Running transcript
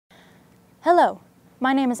Hello,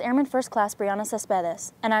 my name is Airman First Class Briana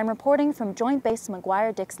Cespedes, and I'm reporting from Joint Base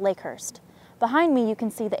McGuire-Dix-Lakehurst. Behind me you can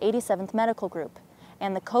see the 87th Medical Group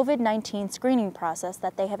and the COVID-19 screening process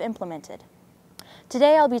that they have implemented.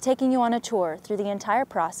 Today I'll be taking you on a tour through the entire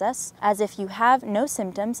process as if you have no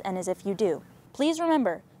symptoms and as if you do. Please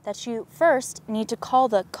remember that you first need to call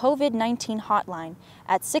the COVID-19 hotline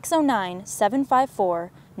at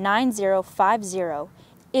 609-754-9050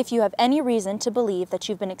 if you have any reason to believe that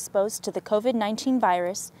you've been exposed to the COVID-19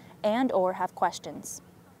 virus and/or have questions.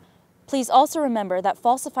 Please also remember that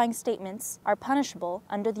falsifying statements are punishable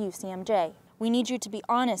under the UCMJ. We need you to be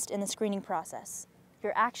honest in the screening process.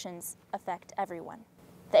 Your actions affect everyone.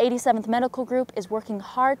 The 87th Medical Group is working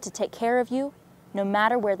hard to take care of you, no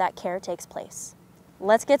matter where that care takes place.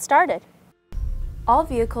 Let's get started. All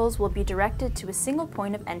vehicles will be directed to a single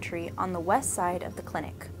point of entry on the west side of the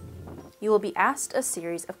clinic. You will be asked a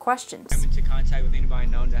series of questions. Come into contact with anybody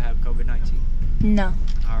known to have COVID-19? No.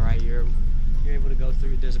 All right, you're able to go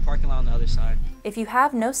through. There's a parking lot on the other side. If you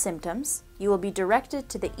have no symptoms, you will be directed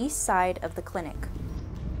to the east side of the clinic,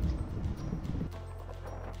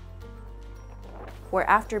 where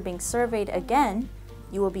after being surveyed again,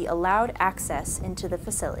 you will be allowed access into the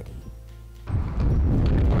facility.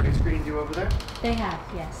 They've already screened you over there? They have,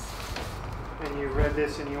 yes. And you read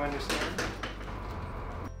this and you understand?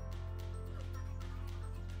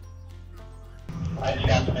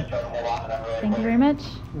 Thank you very much.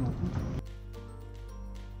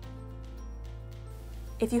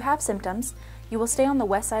 If you have symptoms, you will stay on the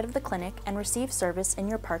west side of the clinic and receive service in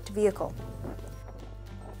your parked vehicle.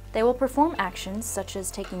 They will perform actions such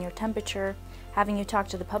as taking your temperature, having you talk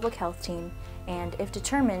to the public health team, and, if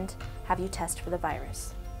determined, have you test for the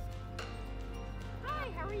virus. Hi,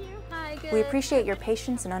 how are you? Hi, good. We appreciate your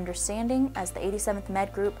patience and understanding as the 87th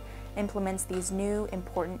Med Group implements these new,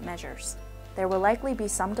 important measures. There will likely be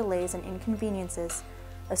some delays and inconveniences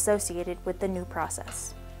associated with the new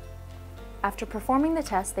process. After performing the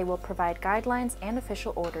test, they will provide guidelines and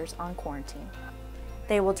official orders on quarantine.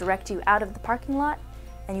 They will direct you out of the parking lot,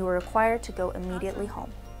 and you are required to go immediately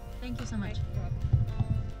home. Thank you so much.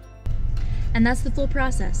 And that's the full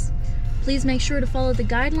process. Please make sure to follow the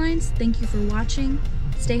guidelines. Thank you for watching.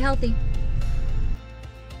 Stay healthy.